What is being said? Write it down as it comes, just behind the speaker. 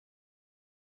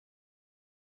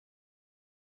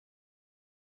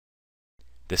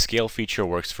The scale feature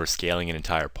works for scaling an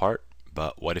entire part,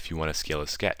 but what if you want to scale a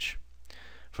sketch?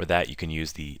 For that, you can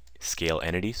use the scale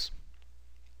entities.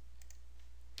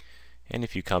 And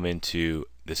if you come into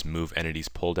this move entities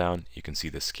pull down, you can see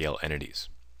the scale entities.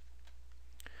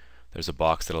 There's a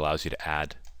box that allows you to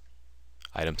add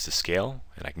items to scale,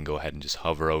 and I can go ahead and just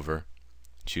hover over,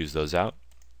 choose those out.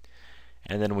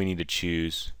 And then we need to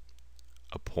choose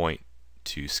a point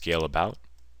to scale about.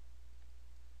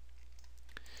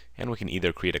 And we can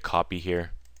either create a copy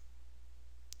here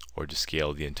or just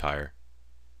scale the entire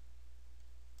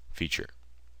feature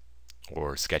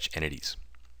or sketch entities.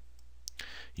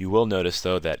 You will notice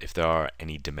though that if there are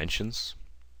any dimensions,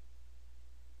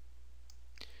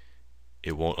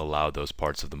 it won't allow those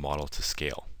parts of the model to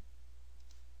scale.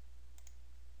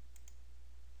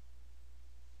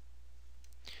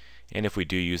 And if we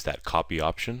do use that copy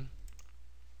option,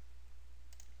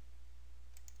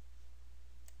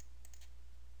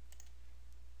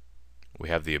 we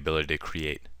have the ability to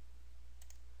create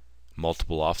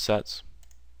multiple offsets,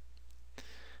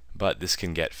 but this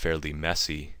can get fairly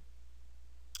messy,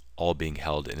 all being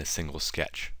held in a single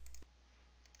sketch.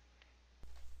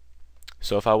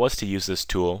 So if I was to use this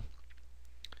tool,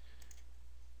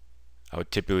 I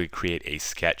would typically create a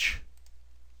sketch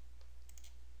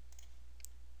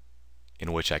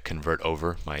in which I convert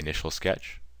over my initial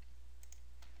sketch,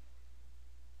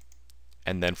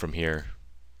 and then from here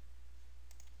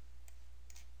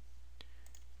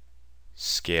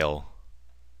scale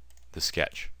the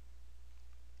sketch.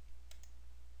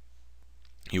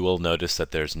 You will notice that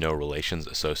there's no relations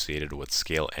associated with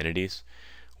scale entities,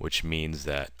 which means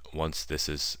that once this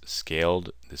is scaled,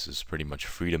 this is pretty much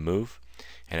free to move,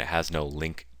 and it has no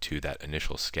link to that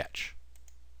initial sketch.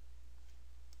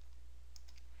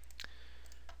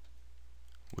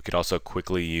 We could also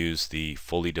quickly use the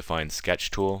fully defined sketch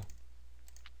tool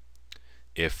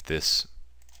if this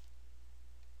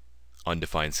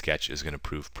undefined sketch is going to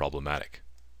prove problematic.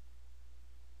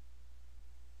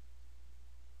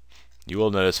 You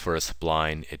will notice for a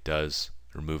spline it does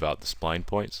remove out the spline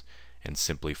points and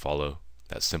simply follow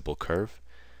that simple curve.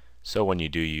 So when you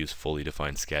do use fully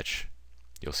defined sketch,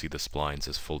 you'll see the splines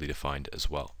as fully defined as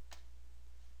well.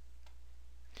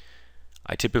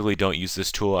 I typically don't use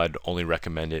this tool. I'd only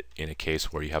recommend it in a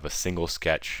case where you have a single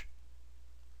sketch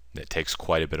that takes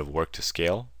quite a bit of work to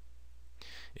scale.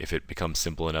 If it becomes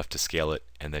simple enough to scale it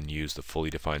and then use the fully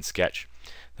defined sketch,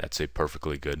 that's a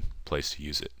perfectly good place to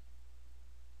use it.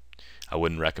 I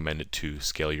wouldn't recommend it to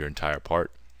scale your entire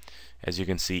part. As you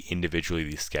can see, individually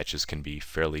these sketches can be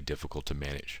fairly difficult to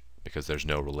manage because there's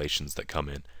no relations that come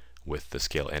in with the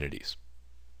scale entities.